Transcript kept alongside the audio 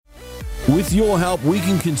With your help, we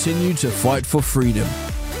can continue to fight for freedom.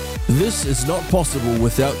 This is not possible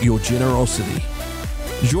without your generosity.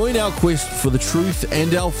 Join our quest for the truth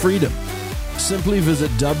and our freedom. Simply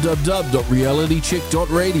visit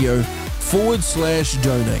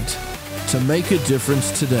www.realitycheck.radio/donate to make a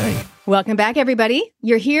difference today. Welcome back, everybody.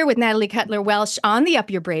 You're here with Natalie Cutler-Welsh on the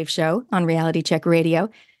Up Your Brave show on Reality Check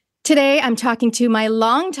Radio. Today, I'm talking to my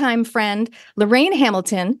longtime friend, LORRAINE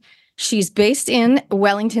Hamilton. She's based in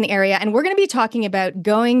Wellington area, and we're going to be talking about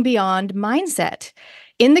going beyond mindset.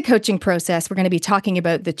 In the coaching process, we're going to be talking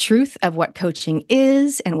about the truth of what coaching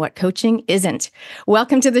is and what coaching isn't.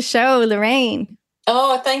 Welcome to the show, LORRAINE.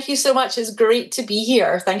 Oh, thank you so much. It's great to be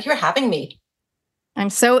here. Thank you for having me. I'm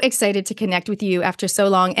so excited to connect with you after so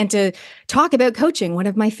long and to talk about coaching, one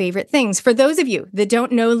of my favorite things. For those of you that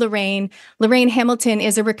don't know LORRAINE, LORRAINE Hamilton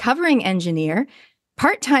is a recovering engineer,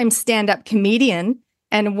 part-time stand-up comedian,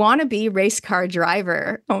 and wannabe race car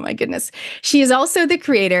driver. Oh my goodness. She is also the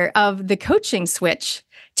creator of The Coaching Switch,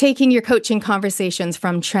 taking your coaching conversations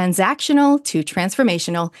from transactional to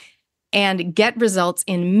transformational and get results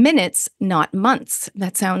in minutes, not months.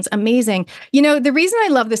 That sounds amazing. You know, the reason I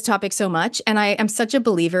love this topic so much, and I am such a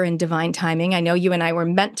believer in divine timing. I know you and I were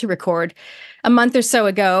meant to record a month or so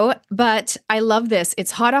ago, but I love this.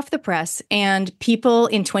 It's hot off the press, and people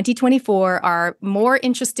in 2024 are more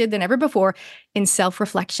interested than ever before in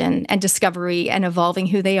self-reflection and discovery and evolving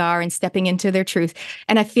who they are and stepping into their truth.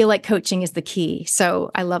 And I feel like coaching is the key.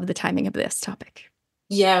 So I love the timing of this topic.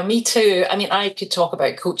 Yeah, me too. I mean, I could talk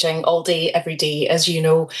about coaching all day, every day. As you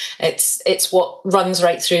know, it's what runs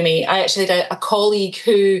right through me. I actually had a colleague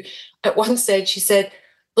who at once said, she said,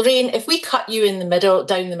 LORRAINE, if we cut you in the middle,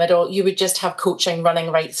 down the middle, you would just have coaching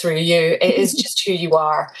running right through you. It is just who you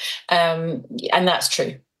are. And that's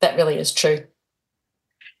true. That really is true.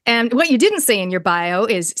 And what you didn't say in your bio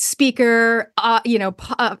is speaker,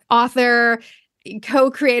 author,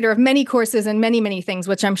 co-creator of many courses and many, many things,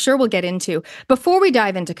 which I'm sure we'll get into. Before we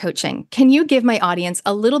dive into coaching, can you give my audience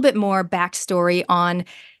a little bit more backstory on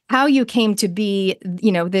how you came to be,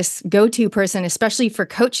 this go-to person, especially for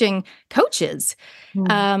coaching coaches?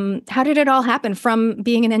 How did it all happen from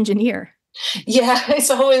being an engineer? Yeah, it's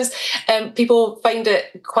always, people find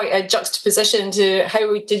it quite a juxtaposition to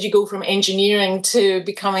how did you go from engineering to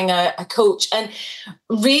becoming a coach? And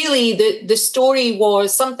really, the story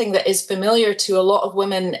was something that is familiar to a lot of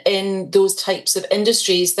women in those types of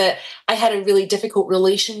industries, that I had a really difficult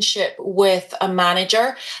relationship with a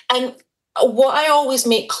manager. And what I always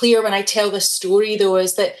make clear when I tell this story, though,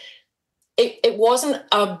 is that it wasn't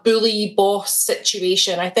a bully boss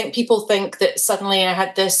situation. I think people think that suddenly I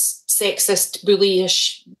had this sexist,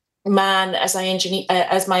 bullyish man as my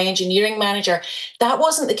engineering manager. That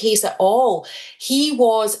wasn't the case at all. He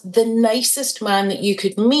was the nicest man that you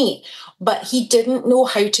could meet, but he didn't know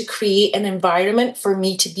how to create an environment for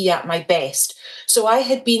me to be at my best. So I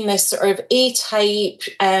had been this sort of A-type,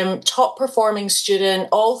 top performing student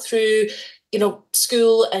all through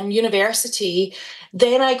school and university.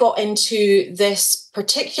 Then I got into this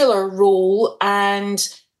particular role and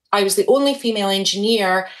I was the only female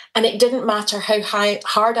engineer, and it didn't matter how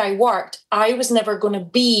hard I worked. I was never going to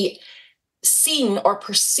be seen or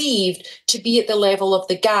perceived to be at the level of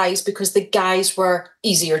the guys, because the guys were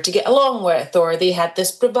easier to get along with, or they had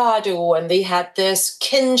this bravado and they had this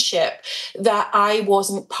kinship that I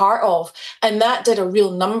wasn't part of. And that did a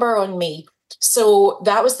real number on me. So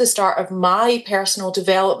that was the start of my personal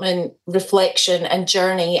development, reflection and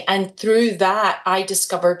journey. And through that, I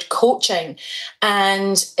discovered coaching.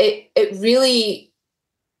 And it really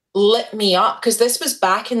lit me up, because this was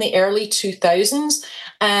back in the early 2000s.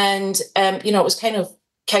 And, it was kind of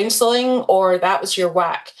counseling, or that was your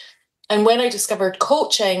whack. And when I discovered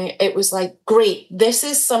coaching, it was like, great, this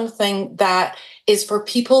is something that is for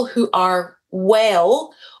people who are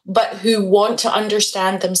well, but who want to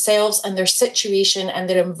understand themselves and their situation and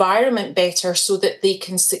their environment better so that they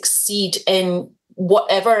can succeed in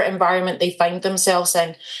whatever environment they find themselves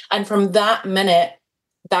in. And from that minute,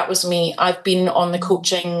 that was me. I've been on the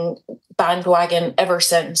coaching bandwagon ever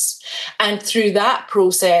since. And through that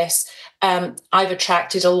process, I've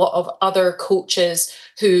attracted a lot of other coaches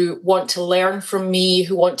who want to learn from me,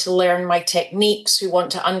 who want to learn my techniques, who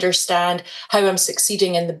want to understand how I'm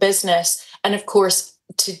succeeding in the business. And of course,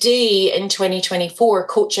 today in 2024,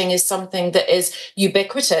 coaching is something that is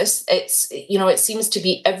ubiquitous. It seems to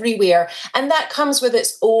be everywhere. And that comes with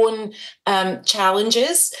its own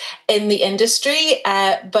challenges in the industry.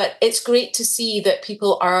 But it's great to see that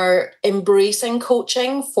people are embracing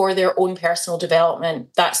coaching for their own personal development.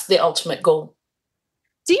 That's the ultimate goal.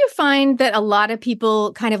 Do you find that a lot of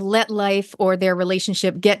people kind of let life or their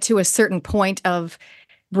relationship get to a certain point of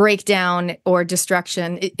breakdown or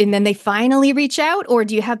destruction, and then they finally reach out? Or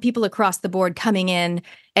do you have people across the board coming in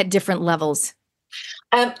at different levels?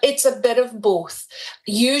 It's a bit of both.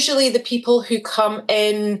 Usually the people who come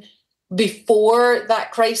in before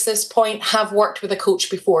that crisis point have worked with a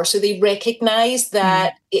coach before. So they recognize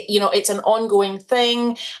that, it's an ongoing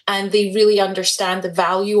thing and they really understand the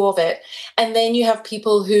value of it. And then you have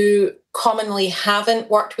people who commonly haven't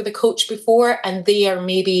worked with a coach before and they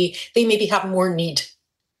maybe have more need.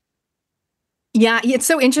 Yeah, it's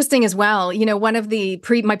so interesting as well. One of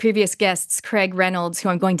my previous guests, Craig Reynolds, who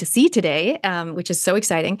I'm going to see today, which is so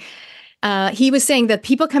exciting, he was saying that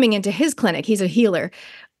people coming into his clinic, he's a healer,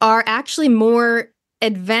 are actually more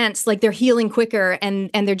advanced, like they're healing quicker and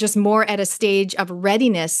they're just more at a stage of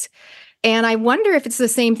readiness. And I wonder if it's the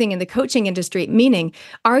same thing in the coaching industry, meaning,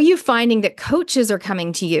 are you finding that coaches are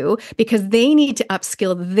coming to you because they need to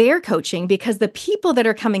upskill their coaching because the people that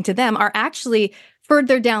are coming to them are actually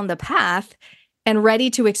further down the path and ready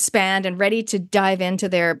to expand and ready to dive into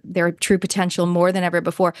their true potential more than ever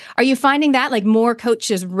before? Are you finding that, like, more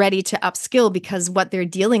coaches ready to upskill because what they're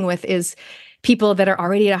dealing with is people that are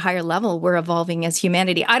already at a higher level? We're evolving as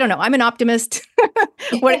humanity. I don't know. I'm an optimist.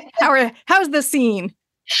 How's the scene?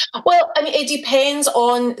 Well, I mean, it depends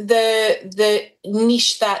on the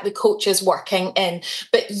niche that the coach is working in.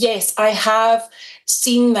 But yes, I have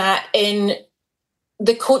seen that in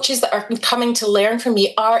the coaches that are coming to learn from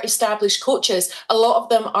me are established coaches. A lot of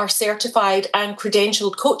them are certified and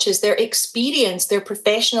credentialed coaches. They're experienced, they're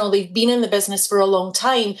professional, they've been in the business for a long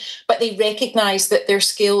time, but they recognize that their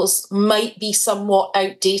skills might be somewhat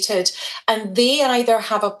outdated. And they either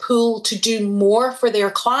have a pull to do more for their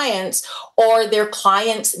clients or their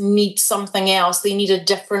clients need something else. They need a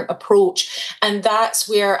different approach. And that's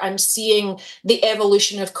where I'm seeing the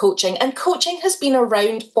evolution of coaching. And coaching has been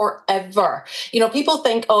around forever. People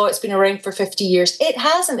think, oh, it's been around for 50 years. It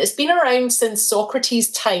hasn't. It's been around since Socrates'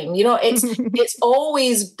 time. It's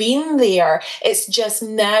always been there. It's just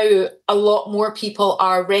now a lot more people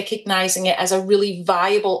are recognizing it as a really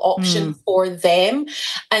viable option for them.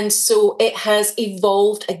 And so it has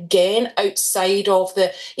evolved again outside of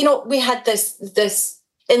we had this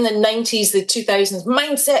in the 90s, the 2000s,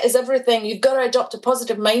 mindset is everything. You've got to adopt a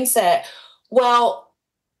positive mindset. Well,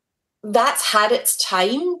 that's had its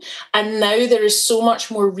time. And now there is so much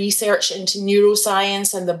more research into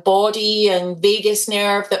neuroscience and the body and vagus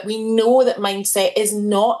nerve that we know that mindset is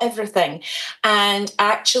not everything. And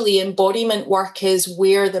actually, embodiment work is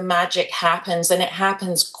where the magic happens, and it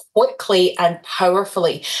happens quickly and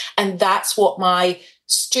powerfully. And that's what my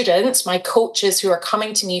students, my coaches who are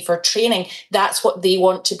coming to me for training, that's what they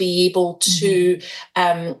want to be able to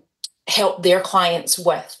help their clients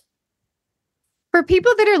with. For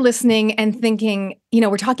people that are listening and thinking,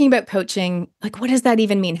 we're talking about coaching, like, what does that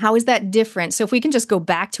even mean? How is that different? So if we can just go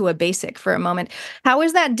back to a basic for a moment, how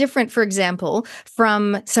is that different, for example,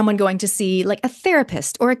 from someone going to see like a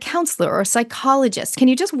therapist or a counselor or a psychologist? Can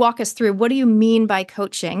you just walk us through, what do you mean by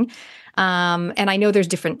coaching? And I know there's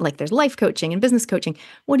different, like there's life coaching and business coaching.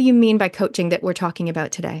 What do you mean by coaching that we're talking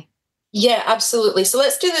about today? Yeah, absolutely. So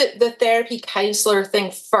let's do the therapy counselor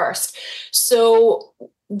thing first. So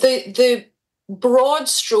the broad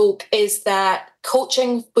stroke is that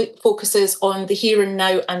coaching focuses on the here and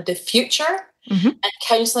now and the future, and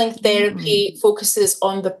counseling therapy focuses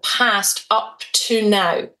on the past up to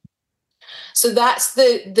now. So that's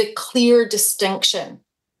the clear distinction.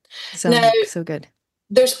 So good.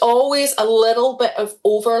 There's always a little bit of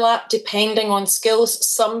overlap depending on skills.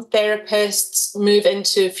 Some therapists move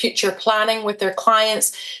into future planning with their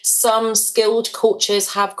clients. Some skilled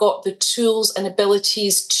coaches have got the tools and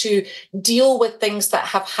abilities to deal with things that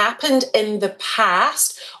have happened in the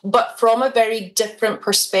past, but from a very different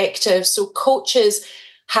perspective. So coaches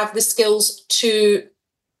have the skills to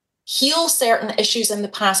heal certain issues in the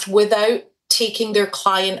past without taking their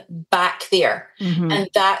client back there. And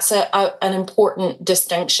that's an important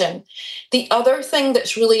distinction. The other thing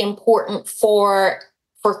that's really important for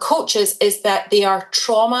coaches is that they are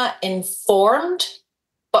trauma informed,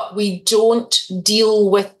 but we don't deal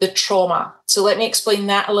with the trauma. So let me explain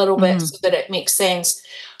that a little bit so that it makes sense.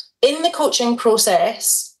 In the coaching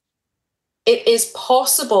process, it is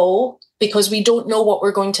possible, because we don't know what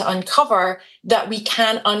we're going to uncover, that we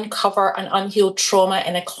can uncover an unhealed trauma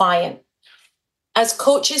in a client. As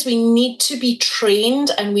coaches, we need to be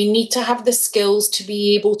trained and we need to have the skills to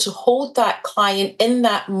be able to hold that client in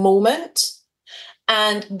that moment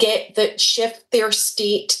and shift their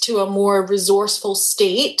state to a more resourceful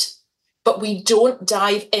state. But we don't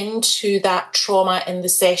dive into that trauma in the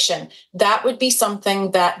session. That would be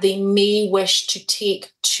something that they may wish to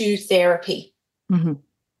take to therapy.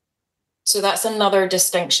 So that's another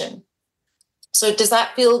distinction. So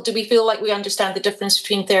do we feel like we understand the difference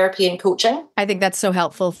between therapy and coaching? I think that's so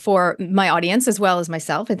helpful for my audience as well as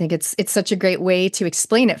myself. I think it's such a great way to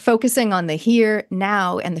explain it, focusing on the here,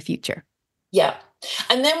 now, and the future. Yeah.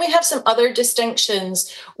 And then we have some other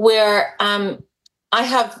distinctions where I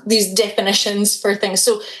have these definitions for things.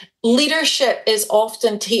 So leadership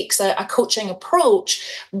often takes a coaching approach,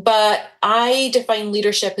 but I define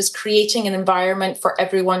leadership as creating an environment for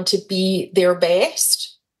everyone to be their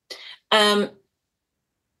best.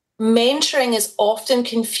 Mentoring is often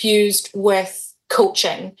confused with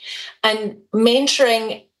coaching. And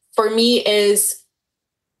mentoring for me is,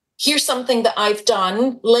 here's something that I've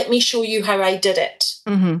done. Let me show you how I did it.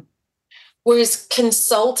 Mm-hmm. Whereas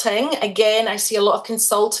consulting, again, I see a lot of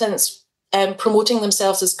consultants promoting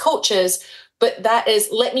themselves as coaches, but that is,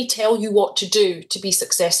 let me tell you what to do to be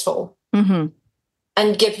successful, and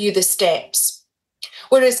give you the steps.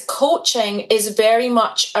 Whereas coaching is very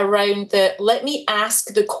much around let me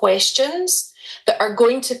ask the questions that are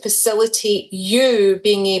going to facilitate you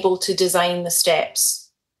being able to design the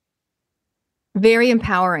steps. Very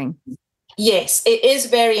empowering. Yes, it is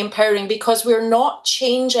very empowering because we're not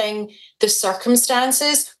changing the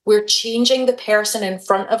circumstances, we're changing the person in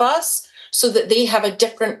front of us so that they have a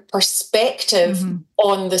different perspective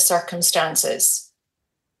on the circumstances.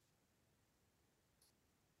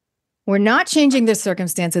 We're not changing the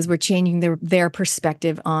circumstances. We're changing their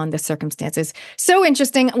perspective on the circumstances. So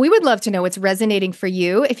interesting. We would love to know what's resonating for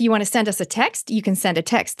you. If you want to send us a text, you can send a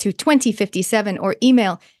text to 2057 or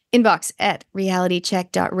email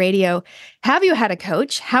inbox@realitycheck.radio. Have you had a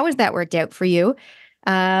coach? How has that worked out for you?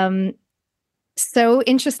 So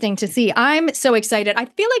interesting to see. I'm so excited. I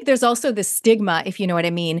feel like there's also this stigma, if you know what I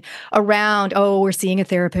mean, around, oh, we're seeing a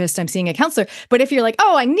therapist, I'm seeing a counselor. But if you're like,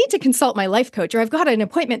 oh, I need to consult my life coach, or I've got an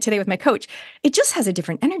appointment today with my coach, it just has a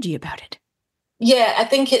different energy about it. Yeah, I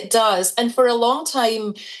think it does. And for a long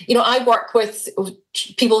time, I work with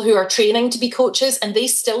people who are training to be coaches, and they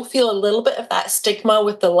still feel a little bit of that stigma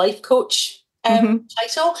with the life coach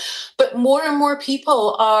title. But more and more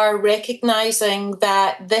people are recognizing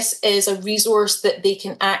that this is a resource that they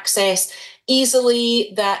can access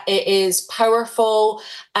easily, that it is powerful,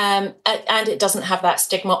 and it doesn't have that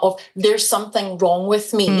stigma of there's something wrong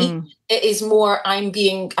with me. It is more I'm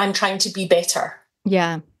trying to be better.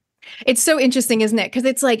 Yeah. It's so interesting, isn't it? Because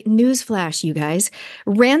it's like, newsflash, you guys,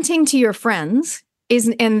 ranting to your friends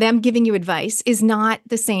and them giving you advice is not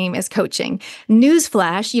the same as coaching.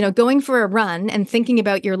 Newsflash, going for a run and thinking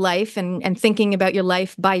about your life and thinking about your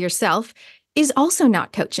life by yourself is also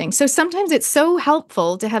not coaching. So sometimes it's so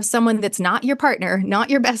helpful to have someone that's not your partner, not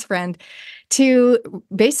your best friend, to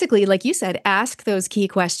basically, like you said, ask those key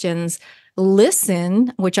questions,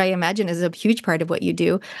 listen, which I imagine is a huge part of what you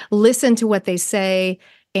do, listen to what they say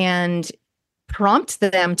and prompt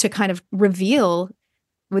them to kind of reveal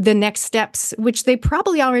the next steps, which they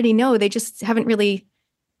probably already know. They just haven't really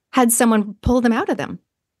had someone pull them out of them.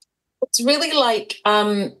 It's really like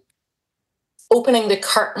opening the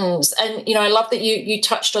curtains. And, I love that you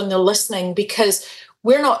touched on the listening, because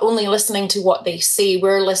we're not only listening to what they say,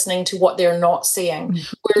 we're listening to what they're not saying.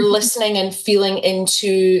 We're listening and feeling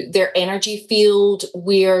into their energy field.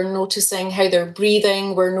 We're noticing how they're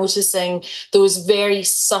breathing. We're noticing those very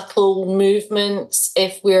subtle movements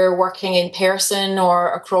if we're working in person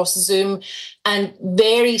or across Zoom. And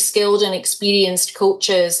very skilled and experienced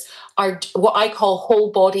coaches are what I call whole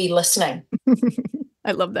body listening.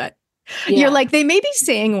 I love that. Yeah. You're like, they may be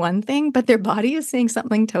saying one thing, but their body is saying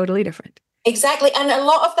something totally different. Exactly. And a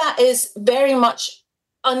lot of that is very much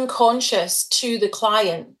unconscious to the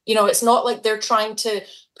client. It's not like they're trying to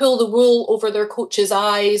pull the wool over their coach's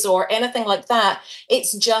eyes or anything like that.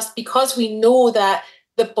 It's just because we know that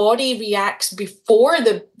the body reacts before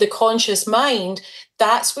the conscious mind.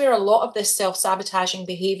 That's where a lot of this self-sabotaging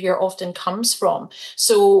behavior often comes from.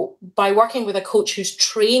 So by working with a coach who's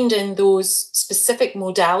trained in those specific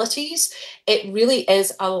modalities, it really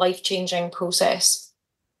is a life-changing process.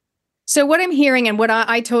 So what I'm hearing, and what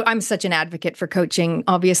I'm such an advocate for coaching,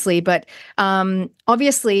 obviously, but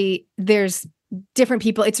obviously there's different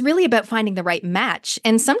people. It's really about finding the right match.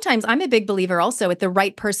 And sometimes I'm a big believer also at the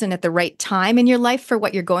right person at the right time in your life for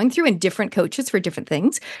what you're going through, and different coaches for different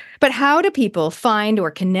things. But how do people find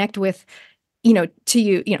or connect with,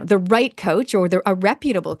 the right coach or a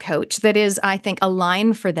reputable coach that is, I think,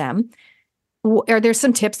 aligned for them? Are there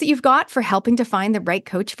some tips that you've got for helping to find the right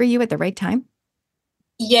coach for you at the right time?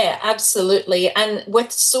 Yeah, absolutely. And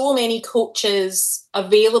with so many coaches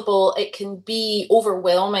available, it can be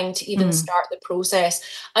overwhelming to even start the process.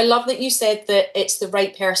 I love that you said that it's the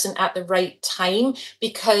right person at the right time,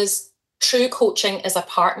 because true coaching is a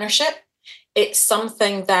partnership. it's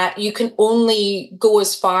something that you can only go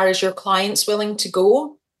as far as your client's willing to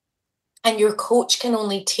go. And your coach can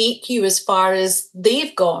only take you as far as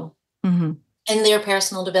they've gone in their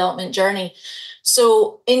personal development journey.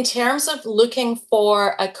 So in terms of looking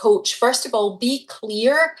for a coach, first of all, be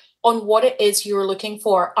clear on what it is you're looking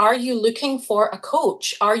for. Are you looking for a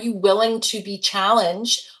coach? Are you willing to be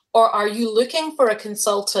challenged? Or are you looking for a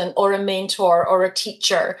consultant or a mentor or a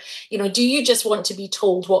teacher? Do you just want to be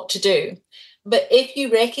told what to do? But if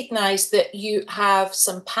you recognize that you have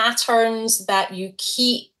some patterns that you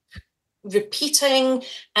keep repeating,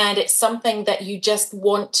 and it's something that you just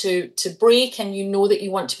want to break, and you know that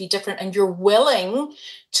you want to be different, and you're willing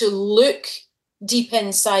to look deep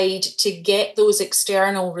inside to get those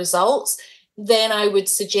external results, then I would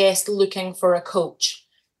suggest looking for a coach.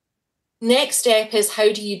 Next step is,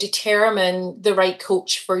 how do you determine the right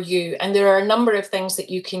coach for you? And there are a number of things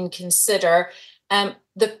that you can consider.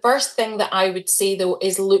 The first thing that I would say, though,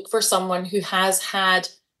 is look for someone who has had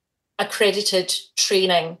accredited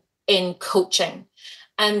training in coaching.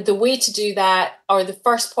 And the way to do that, or the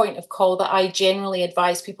first point of call that I generally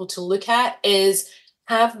advise people to look at, is,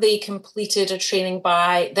 have they completed a training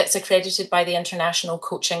that's accredited by the International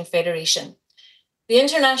Coaching Federation? The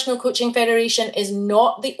International Coaching Federation is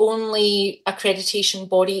not the only accreditation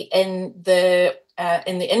body in the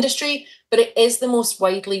industry, but it is the most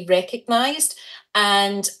widely recognized.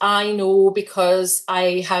 And I know, because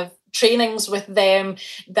I have trainings with them,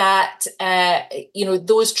 that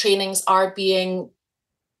those trainings are being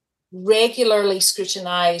regularly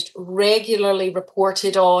scrutinized, regularly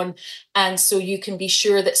reported on. And so you can be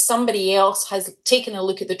sure that somebody else has taken a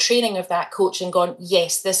look at the training of that coach and gone,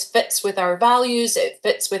 yes, this fits with our values, it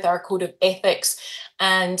fits with our code of ethics.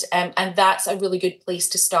 And that's a really good place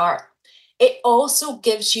to start. It also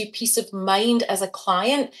gives you peace of mind as a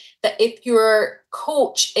client that if your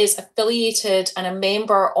coach is affiliated and a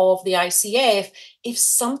member of the ICF, if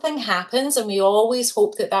something happens, and we always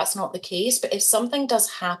hope that that's not the case, but if something does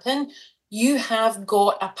happen, you have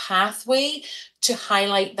got a pathway to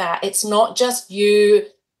highlight that. It's not just you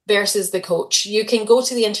versus the coach. You can go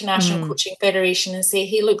to the International Coaching Federation and say,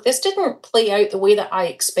 hey, look, this didn't play out the way that I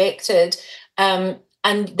expected.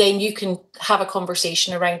 And then you can have a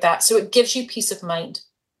conversation around that. So it gives you peace of mind.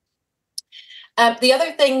 The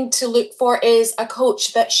other thing to look for is a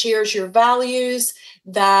coach that shares your values,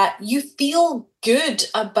 that you feel good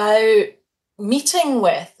about meeting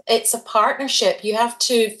with. It's a partnership. You have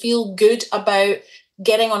to feel good about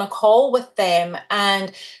getting on a call with them,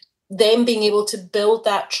 and them being able to build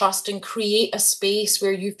that trust and create a space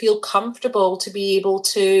where you feel comfortable to be able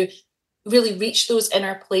to really reach those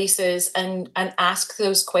inner places and ask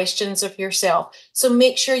those questions of yourself. So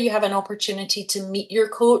make sure you have an opportunity to meet your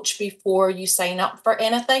coach before you sign up for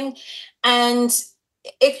anything. And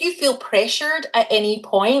if you feel pressured at any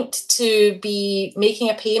point to be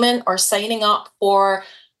making a payment or signing up for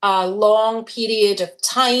a long period of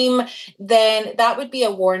time, then that would be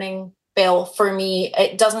a warning bell for me.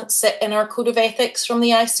 It doesn't sit in our code of ethics from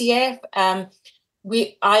the ICF.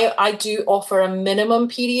 I do offer a minimum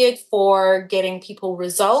period for getting people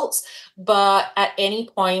results, but at any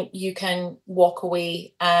point you can walk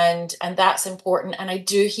away, and that's important. And I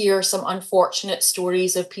do hear some unfortunate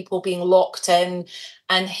stories of people being locked in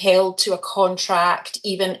and held to a contract,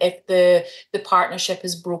 even if the partnership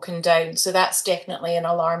is broken down. So that's definitely an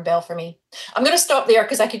alarm bell for me. I'm going to stop there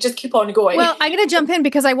because I could just keep on going. Well, I'm going to jump in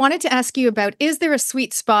because I wanted to ask you about, is there a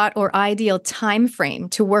sweet spot or ideal time frame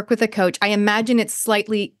to work with a coach? I imagine it's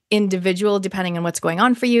slightly individual depending on what's going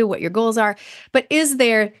on for you, what your goals are. But is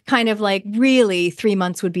there kind of like really 3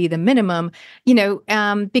 months would be the minimum,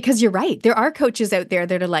 because you're right. There are coaches out there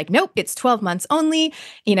that are like, nope, it's 12 months only,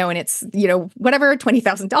 and it's, whatever,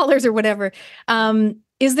 $20,000 or whatever.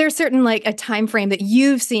 Is there certain like a time frame that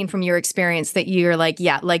you've seen from your experience that you're like,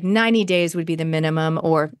 yeah, like 90 days would be the minimum,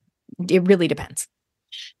 or it really depends?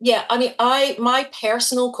 Yeah, I mean, my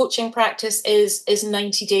personal coaching practice is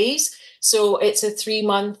 90 days. So it's a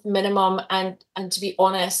 3-month minimum. And to be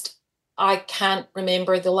honest, I can't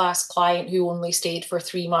remember the last client who only stayed for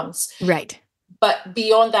 3 months. Right. But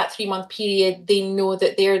beyond that 3-month period, they know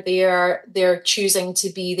that they're there, they're choosing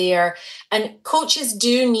to be there. And coaches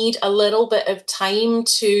do need a little bit of time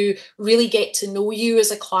to really get to know you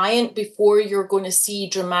as a client before you're going to see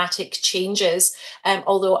dramatic changes.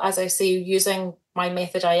 Although, as I say, using my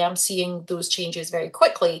method, I am seeing those changes very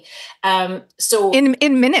quickly. So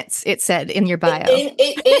in minutes, it said in your bio.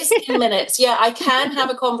 It is in minutes. Yeah, I can have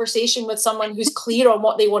a conversation with someone who's clear on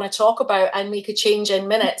what they want to talk about and make a change in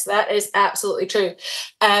minutes. That is absolutely true.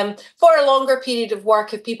 For a longer period of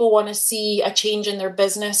work, if people want to see a change in their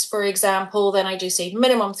business, for example, then I do say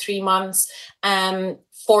minimum 3 months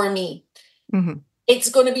for me. Mm-hmm. It's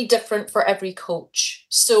going to be different for every coach.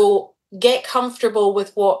 So get comfortable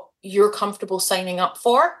with what you're comfortable signing up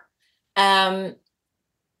for.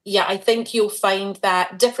 Yeah, I think you'll find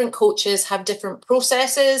that different coaches have different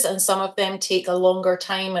processes, and some of them take a longer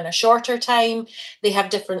time and a shorter time. They have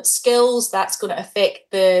different skills. That's going to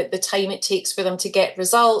affect the time it takes for them to get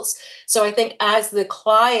results. So I think as the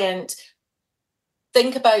client,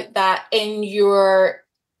 think about that in your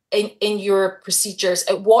procedures.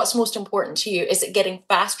 What's most important to you? Is it getting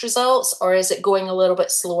fast results, or is it going a little bit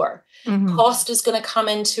slower? Mm-hmm. Cost is going to come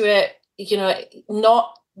into it.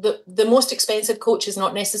 Not the most expensive coach is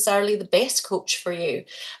not necessarily the best coach for you.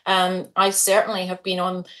 I certainly have been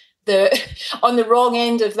on the wrong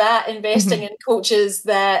end of that, investing mm-hmm. in coaches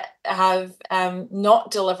that have not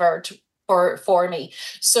delivered for me.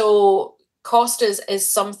 So cost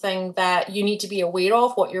is something that you need to be aware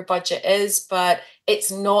of, what your budget is, but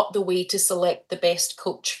it's not the way to select the best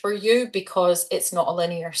coach for you, because it's not a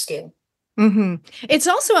linear scale. Mm-hmm. It's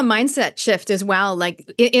also a mindset shift as well. Like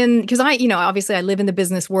because obviously I live in the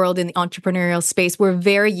business world, in the entrepreneurial space. We're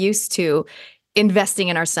very used to investing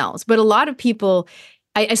in ourselves. But a lot of people,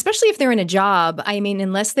 especially if they're in a job, I mean,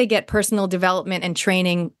 unless they get personal development and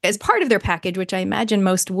training as part of their package, which I imagine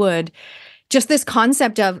most would, just this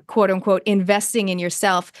concept of quote unquote investing in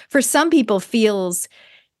yourself for some people feels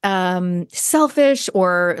selfish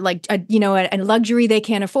or like a luxury they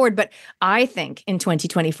can't afford. But I think in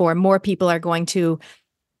 2024, more people are going to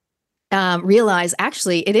realize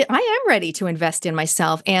actually I am ready to invest in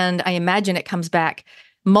myself, and I imagine it comes back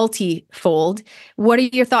multifold. What are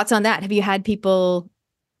your thoughts on that? Have you had people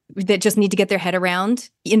that just need to get their head around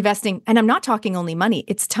investing? And I'm not talking only money;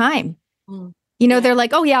 it's time. They're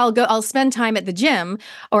like, oh yeah, I'll spend time at the gym,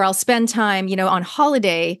 or I'll spend time, on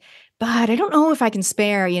holiday. But I don't know if I can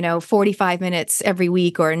spare, 45 minutes every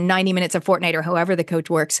week or 90 minutes a fortnight, or however the coach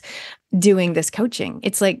works, doing this coaching.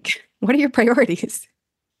 It's like, what are your priorities?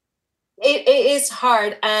 It is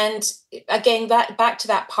hard. And again, that back to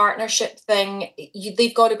that partnership thing,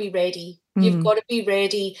 they've got to be ready. You've got to be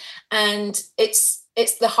ready. And it's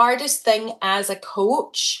the hardest thing as a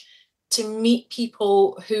coach to meet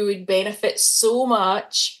people who would benefit so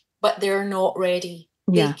much, but they're not ready.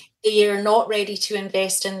 Yeah. They are not ready to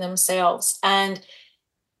invest in themselves. And,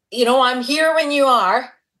 I'm here when you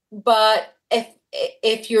are, but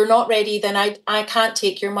if you're not ready, then I can't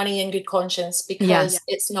take your money in good conscience, because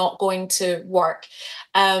it's not going to work.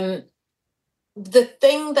 The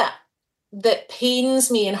thing that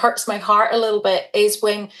pains me and hurts my heart a little bit is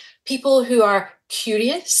when people who are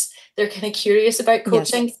curious, they're kind of curious about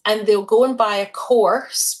coaching, and they'll go and buy a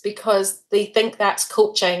course because they think that's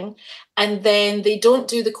coaching, and then they don't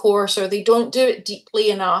do the course, or they don't do it deeply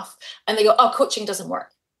enough, and they go, oh, coaching doesn't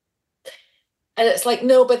work. And it's like,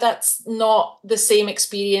 no, but that's not the same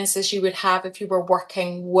experience as you would have if you were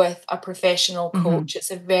working with a professional coach. It's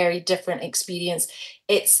a very different experience.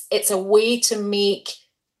 It's a way to make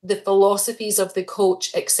the philosophies of the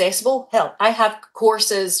coach accessible. Hell, I have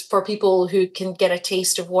courses for people who can get a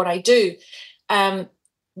taste of what I do.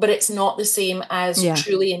 But it's not the same as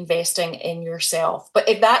truly investing in yourself. But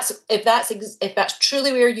if that's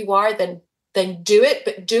truly where you are, then do it,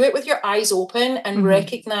 but do it with your eyes open and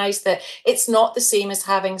recognize that it's not the same as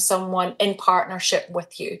having someone in partnership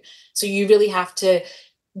with you. So you really have to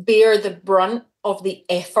bear the brunt of the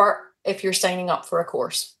effort if you're signing up for a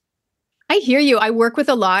course. I hear you. I work with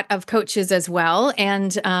a lot of coaches as well.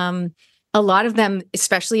 And a lot of them,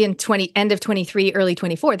 especially in end of 23, early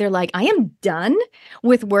 24, they're like, I am done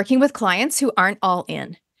with working with clients who aren't all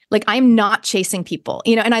in. Like, I'm not chasing people,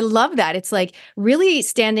 and I love that. It's like really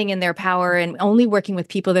standing in their power and only working with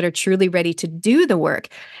people that are truly ready to do the work.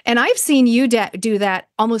 And I've seen you do that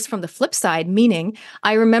almost from the flip side, meaning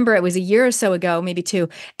I remember it was a year or so ago, maybe 2,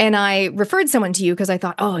 and I referred someone to you because I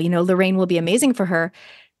thought, oh, Lorraine will be amazing for her.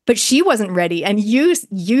 But she wasn't ready. And you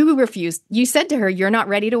refused. You said to her, you're not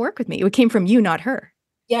ready to work with me. It came from you, not her.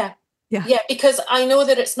 Yeah, because I know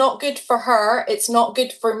that it's not good for her, it's not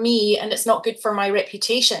good for me, and it's not good for my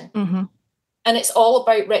reputation. And it's all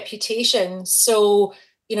about reputation. So,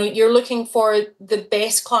 you're looking for the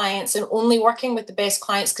best clients and only working with the best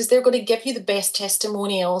clients because they're going to give you the best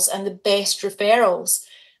testimonials and the best referrals.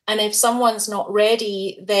 And if someone's not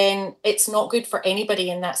ready, then it's not good for anybody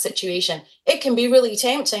in that situation. It can be really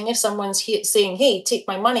tempting if someone's saying, hey, take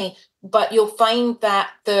my money. But you'll find that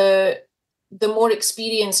the more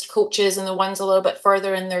experienced coaches and the ones a little bit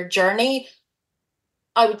further in their journey,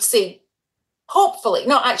 I would say, hopefully,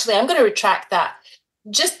 no, actually, I'm going to retract that.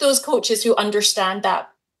 Just those coaches who understand that,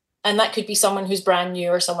 and that could be someone who's brand new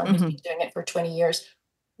or someone who's been doing it for 20 years,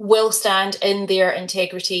 will stand in their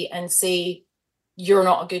integrity and say, you're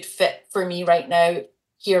not a good fit for me right now.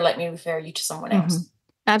 Here, let me refer you to someone else.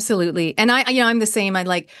 Absolutely. And I'm the same.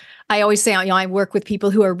 I always say, I work with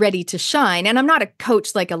people who are ready to shine. And I'm not a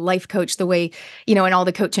coach, like a life coach, the way, in all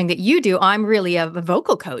the coaching that you do. I'm really a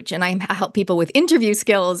vocal coach, and I help people with interview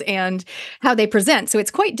skills and how they present. So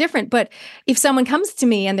it's quite different. But if someone comes to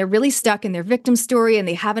me and they're really stuck in their victim story and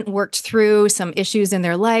they haven't worked through some issues in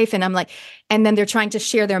their life, and I'm like, and then they're trying to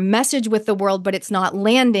share their message with the world, but it's not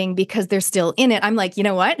landing because they're still in it. I'm like, you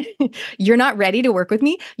know what? You're not ready to work with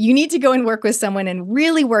me. You need to go and work with someone and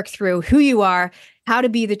really work through who you are, how to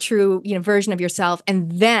be the true, version of yourself.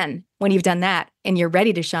 And then when you've done that and you're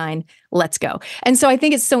ready to shine, let's go. And so I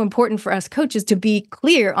think it's so important for us coaches to be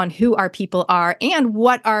clear on who our people are and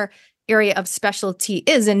what our area of specialty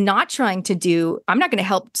is, and not trying to do, I'm not going to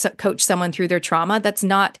help coach someone through their trauma. That's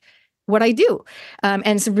not what I do.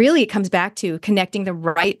 And so really it comes back to connecting the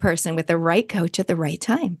right person with the right coach at the right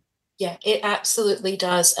time. Yeah, it absolutely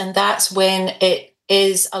does. And that's when it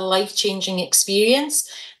is a life-changing experience.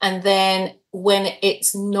 And then when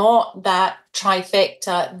it's not that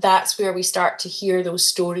trifecta, that's where we start to hear those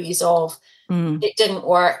stories of it didn't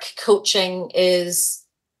work. Coaching is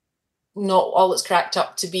not all it's cracked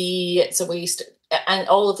up to be. It's a waste. And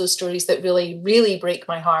all of those stories that really, really break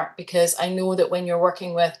my heart, because I know that when you're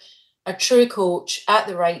working with a true coach at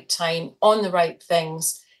the right time, on the right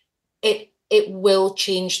things, it will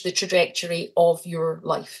change the trajectory of your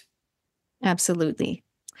life. Absolutely.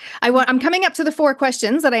 I'm coming up to the 4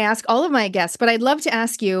 questions that I ask all of my guests, but I'd love to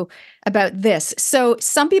ask you about this. So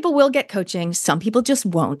some people will get coaching, some people just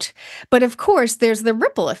won't. But of course, there's the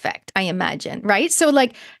ripple effect, I imagine, right? So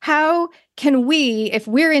how can we, if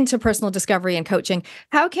we're into personal discovery and coaching,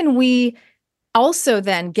 how can we also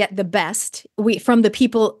then get the best from the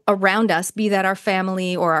people around us, be that our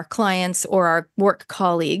family or our clients or our work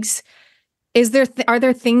colleagues? Are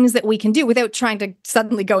there things that we can do without trying to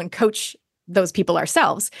suddenly go and coach those people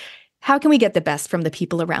ourselves? How can we get the best from the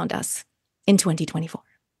people around us in 2024?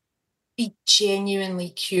 Be genuinely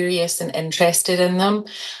curious and interested in them.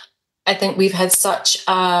 I think we've had such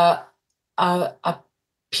a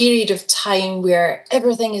period of time where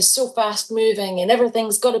everything is so fast moving and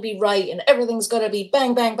everything's got to be right and everything's got to be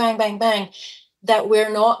bang, bang, bang, bang, bang, that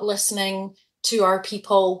we're not listening to our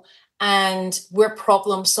people and we're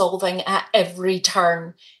problem solving at every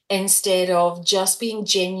turn, instead of just being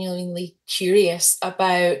genuinely curious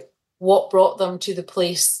about what brought them to the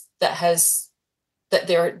place that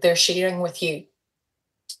they're sharing with you.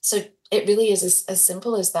 So it really is as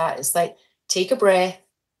simple as that. It's like, take a breath,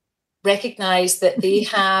 recognize that they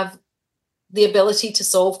have the ability to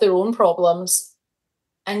solve their own problems,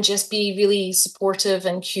 and just be really supportive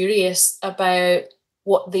and curious about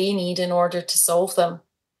what they need in order to solve them.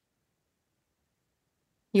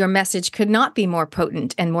 Your message could not be more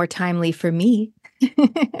potent and more timely for me.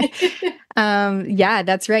 Yeah,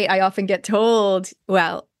 that's right. I often get told,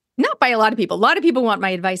 well, not by a lot of people. A lot of people want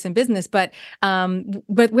my advice in business, but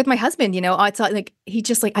with my husband, it's like,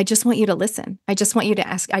 I just want you to listen. I just want you to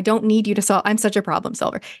ask. I don't need you to solve. I'm such a problem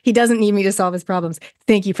solver. He doesn't need me to solve his problems.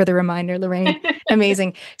 Thank you for the reminder, Lorraine.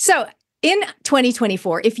 Amazing. So in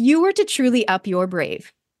 2024, if you were to truly up your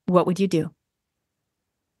brave, what would you do?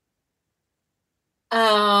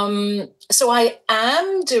 So I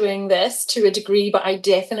am doing this to a degree, but I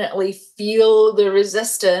definitely feel the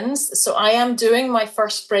resistance. So I am doing my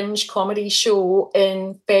first Fringe comedy show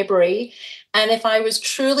in February. And if I was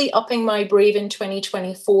truly upping my brave in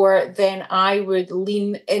 2024, then I would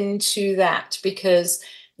lean into that, because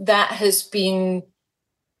that has been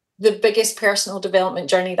the biggest personal development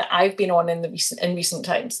journey that I've been on in recent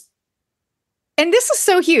times. And this is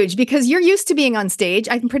so huge because you're used to being on stage.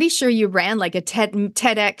 I'm pretty sure you ran like a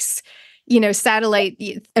TEDx, satellite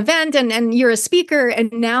event, and you're a speaker.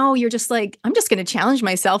 And now you're just like, I'm just going to challenge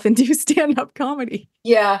myself and do stand-up comedy.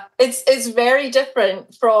 Yeah, it's very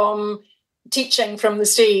different from teaching from the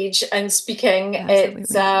stage and speaking.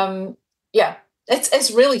 Absolutely.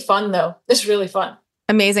 It's really fun though. It's really fun.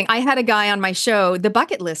 Amazing. I had a guy on my show, the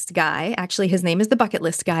Bucket List Guy. Actually, his name is the Bucket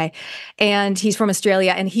List Guy. And he's from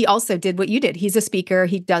Australia. And he also did what you did. He's a speaker.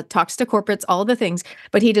 He talks to corporates, all the things.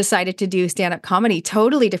 But he decided to do stand-up comedy,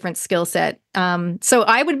 totally different skill set. So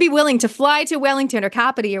I would be willing to fly to Wellington or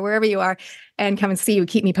Kapiti or wherever you are and come and see you.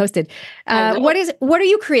 Keep me posted. What are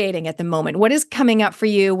you creating at the moment? What is coming up for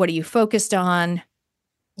you? What are you focused on?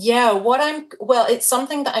 Yeah, it's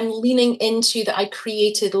something that I'm leaning into that I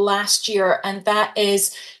created last year, and that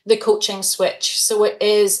is the coaching switch. So it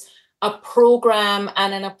is a program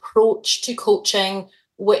and an approach to coaching,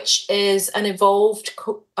 which is an evolved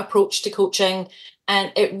approach to coaching.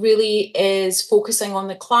 And it really is focusing on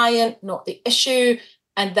the client, not the issue.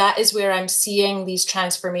 And that is where I'm seeing these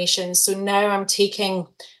transformations. So now I'm taking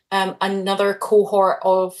another cohort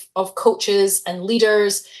of coaches and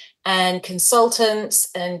leaders and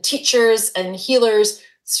consultants and teachers and healers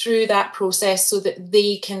through that process so that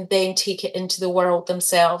they can then take it into the world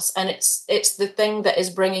themselves. And it's the thing that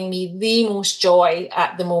is bringing me the most joy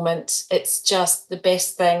at the moment. It's just the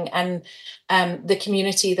best thing. And the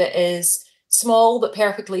community that is small but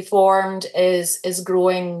perfectly formed is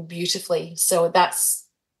growing beautifully. So that's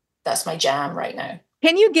my jam right now.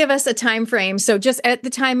 Can you give us a time frame? So just at the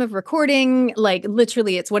time of recording, like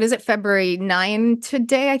literally it's, what is it, February 9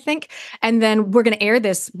 today, I think? And then we're going to air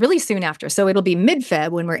this really soon after. So it'll be mid-Feb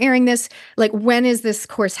when we're airing this. Like, when is this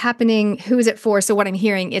course happening? Who is it for? So what I'm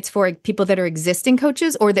hearing, it's for people that are existing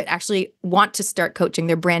coaches or that actually want to start coaching.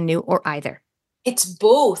 They're brand new, or either. It's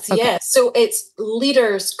both, okay. Yeah. So it's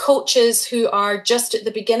leaders, coaches who are just at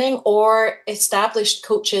the beginning, or established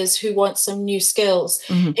coaches who want some new skills.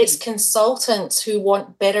 Mm-hmm. It's consultants who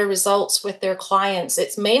want better results with their clients.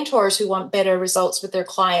 It's mentors who want better results with their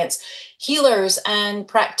clients, healers and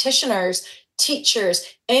practitioners,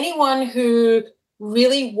 teachers, anyone who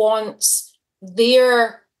really wants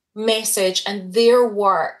their message and their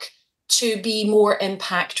work to be more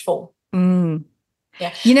impactful. Mm.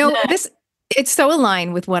 Yeah. It's so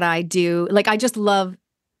aligned with what I do. Like, I just love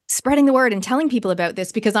spreading the word and telling people about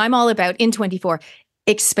this, because I'm all about, in 24,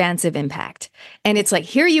 expansive impact. And it's like,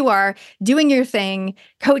 here you are doing your thing,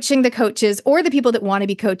 coaching the coaches or the people that want to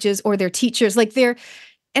be coaches or their teachers. And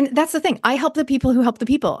that's the thing. I help the people who help the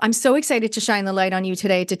people. I'm so excited to shine the light on you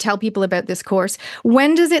today to tell people about this course.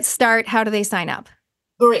 When does it start? How do they sign up?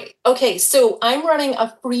 Great. Okay. So I'm running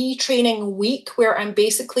a free training week where I'm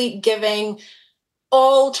basically giving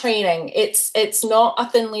all training. It's not a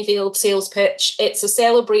thinly veiled sales pitch. It's a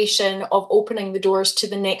celebration of opening the doors to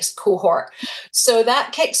the next cohort. So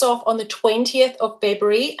that kicks off on the 20th of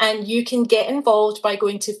February, and you can get involved by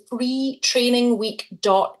going to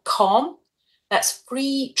freetrainingweek.com. That's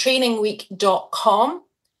freetrainingweek.com.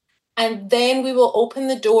 And then we will open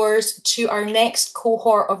the doors to our next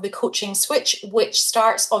cohort of the coaching switch, which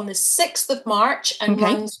starts on the 6th of March and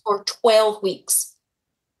runs for 12 weeks.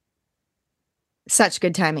 Such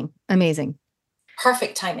good timing. Amazing.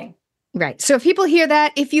 Perfect timing. Right. So if people hear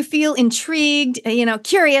that, if you feel intrigued,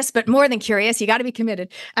 curious, but more than curious, you got to be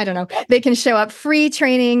committed. I don't know. They can show up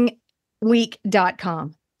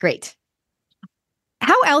freetrainingweek.com. Great.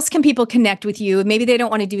 How else can people connect with you? Maybe they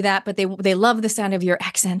don't want to do that, but they love the sound of your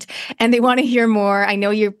accent and they want to hear more. I know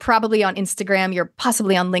you're probably on Instagram. You're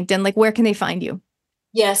possibly on LinkedIn. Like, where can they find you?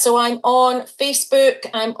 Yeah, so I'm on Facebook,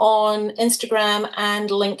 I'm on Instagram and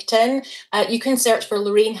LinkedIn. You can search for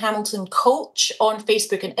Lorraine Hamilton Coach on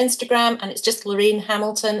Facebook and Instagram, and it's just Lorraine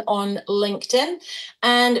Hamilton on LinkedIn.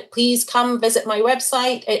 And please come visit my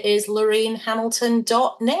website. It is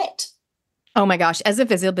lorrainehamilton.net. Oh my gosh. As a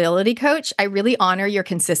visibility coach, I really honor your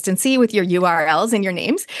consistency with your URLs and your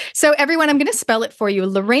names. So everyone, I'm going to spell it for you.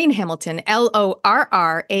 Lorraine Hamilton,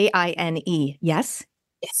 LORRAINE. Yes?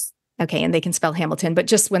 Yes. Okay, and they can spell Hamilton, but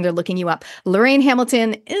just when they're looking you up, Lorraine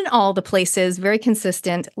Hamilton in all the places, very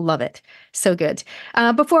consistent. Love it. So good.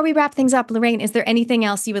 Before we wrap things up, Lorraine, is there anything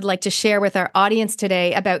else you would like to share with our audience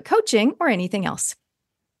today about coaching or anything else?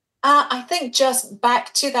 I think just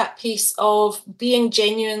back to that piece of being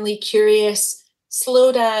genuinely curious,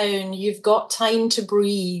 slow down, you've got time to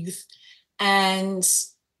breathe, and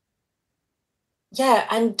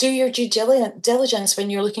do your due diligence when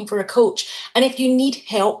you're looking for a coach. And if you need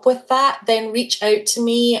help with that, then reach out to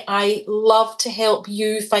me. I love to help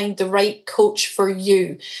you find the right coach for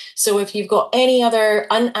you. So if you've got any other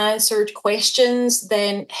unanswered questions,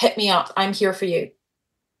 then hit me up. I'm here for you.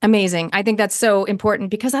 Amazing. I think that's so important,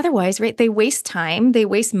 because otherwise, right, they waste time, they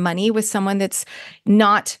waste money with someone that's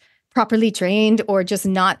not properly trained or just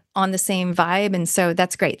not on the same vibe. And so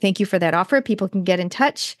that's great. Thank you for that offer. People can get in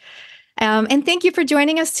touch. And thank you for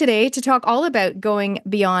joining us today to talk all about going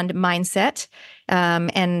beyond mindset.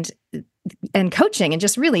 And coaching, and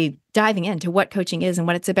just really diving into what coaching is and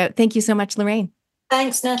what it's about. Thank you so much, Lorraine.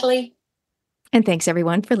 Thanks, Natalie. And thanks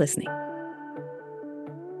everyone for listening.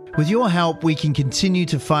 With your help, we can continue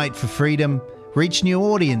to fight for freedom, reach new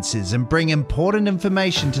audiences, and bring important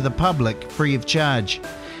information to the public free of charge.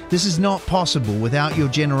 This is not possible without your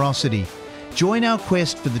generosity. Join our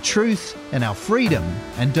quest for the truth and our freedom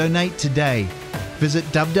and donate today. Visit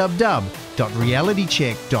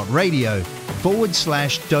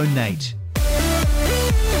www.realitycheck.radio/donate.